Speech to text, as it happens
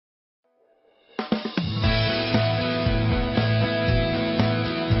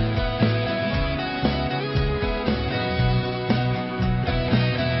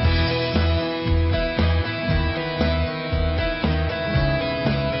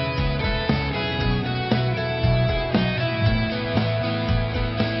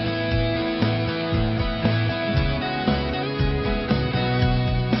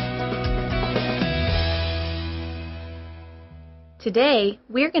Today,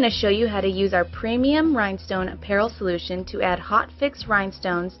 we're going to show you how to use our Premium Rhinestone Apparel Solution to add hot fix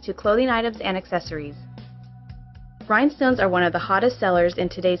rhinestones to clothing items and accessories. Rhinestones are one of the hottest sellers in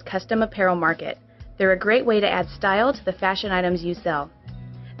today's custom apparel market. They're a great way to add style to the fashion items you sell.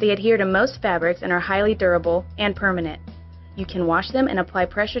 They adhere to most fabrics and are highly durable and permanent. You can wash them and apply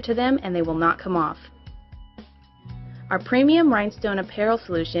pressure to them and they will not come off. Our Premium Rhinestone Apparel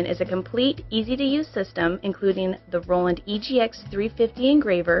Solution is a complete, easy-to-use system including the Roland EGX 350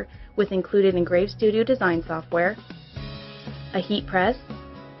 engraver with included Engrave Studio design software, a heat press,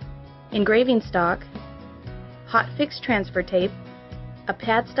 engraving stock, hot fix transfer tape, a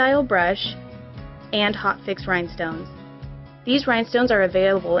pad-style brush, and hot fix rhinestones. These rhinestones are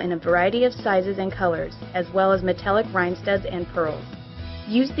available in a variety of sizes and colors, as well as metallic rhinestuds and pearls.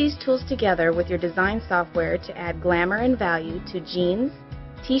 Use these tools together with your design software to add glamour and value to jeans,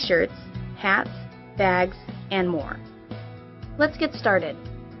 t-shirts, hats, bags, and more. Let's get started.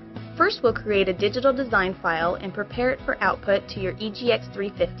 First, we'll create a digital design file and prepare it for output to your EGX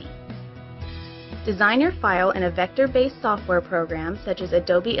 350. Design your file in a vector-based software program such as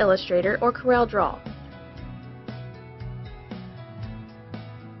Adobe Illustrator or CorelDRAW.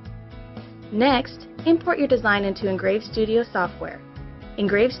 Next, import your design into Engrave Studio software.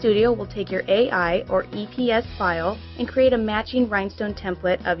 Engrave Studio will take your AI or EPS file and create a matching rhinestone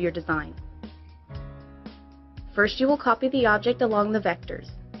template of your design. First, you will copy the object along the vectors.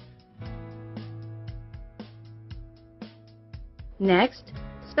 Next,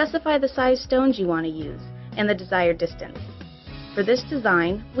 specify the size stones you want to use and the desired distance. For this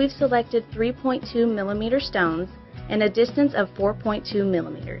design, we've selected 3.2 mm stones and a distance of 4.2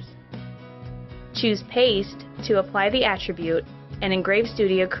 mm. Choose Paste to apply the attribute, and Engrave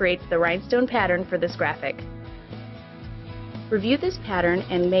Studio creates the rhinestone pattern for this graphic. Review this pattern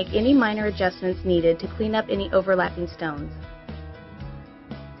and make any minor adjustments needed to clean up any overlapping stones.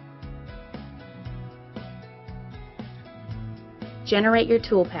 Generate your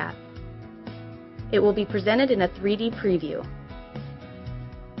toolpath. It will be presented in a 3D preview.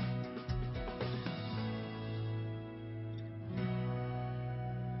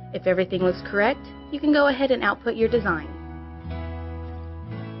 If everything looks correct, you can go ahead and output your design.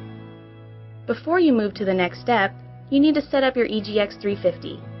 Before you move to the next step, you need to set up your EGX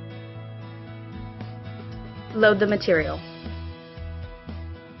 350. Load the material.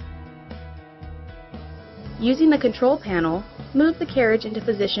 Using the control panel, move the carriage into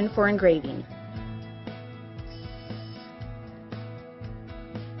position for engraving.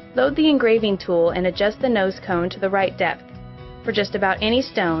 Load the engraving tool and adjust the nose cone to the right depth. For just about any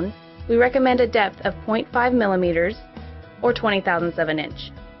stone, we recommend a depth of 0.5 mm or 20,000ths of an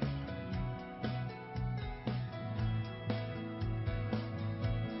inch.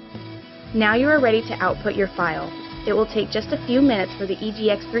 Now you are ready to output your file. It will take just a few minutes for the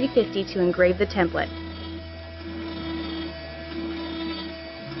EGX 350 to engrave the template.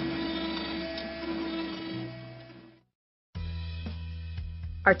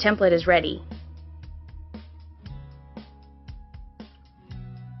 Our template is ready.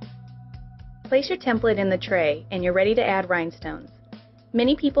 Place your template in the tray and you're ready to add rhinestones.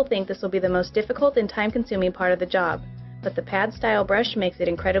 Many people think this will be the most difficult and time-consuming part of the job, but the pad-style brush makes it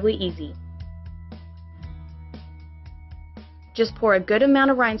incredibly easy. Just pour a good amount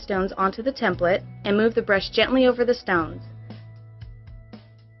of rhinestones onto the template and move the brush gently over the stones.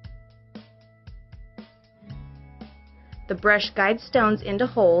 The brush guides stones into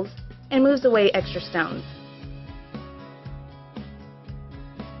holes and moves away extra stones.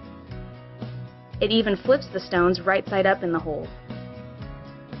 It even flips the stones right side up in the holes.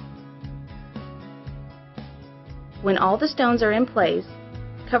 When all the stones are in place,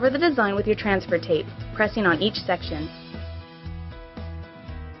 cover the design with your transfer tape, pressing on each section.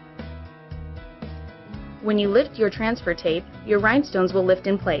 When you lift your transfer tape, your rhinestones will lift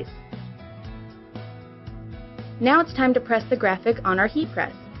in place. Now it's time to press the graphic on our heat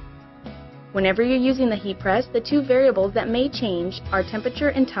press. Whenever you're using the heat press, the two variables that may change are temperature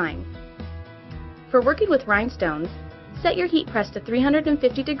and time. For working with rhinestones, set your heat press to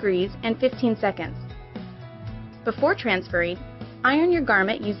 350 degrees and 15 seconds. Before transferring, iron your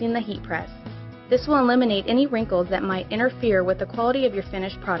garment using the heat press. This will eliminate any wrinkles that might interfere with the quality of your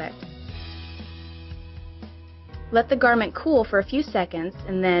finished product. Let the garment cool for a few seconds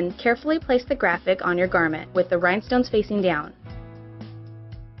and then carefully place the graphic on your garment with the rhinestones facing down.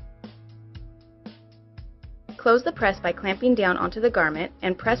 Close the press by clamping down onto the garment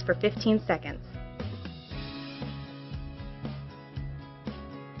and press for 15 seconds.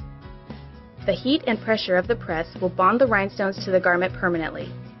 The heat and pressure of the press will bond the rhinestones to the garment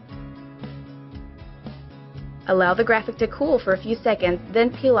permanently. Allow the graphic to cool for a few seconds,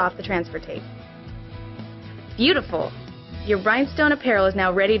 then peel off the transfer tape. Beautiful! Your rhinestone apparel is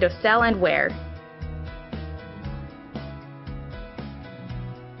now ready to sell and wear.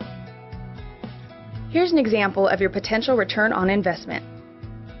 Here's an example of your potential return on investment.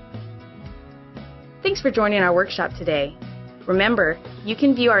 Thanks for joining our workshop today. Remember, you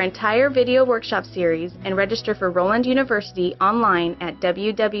can view our entire video workshop series and register for Roland University online at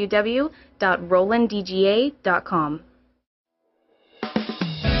www.rolanddga.com.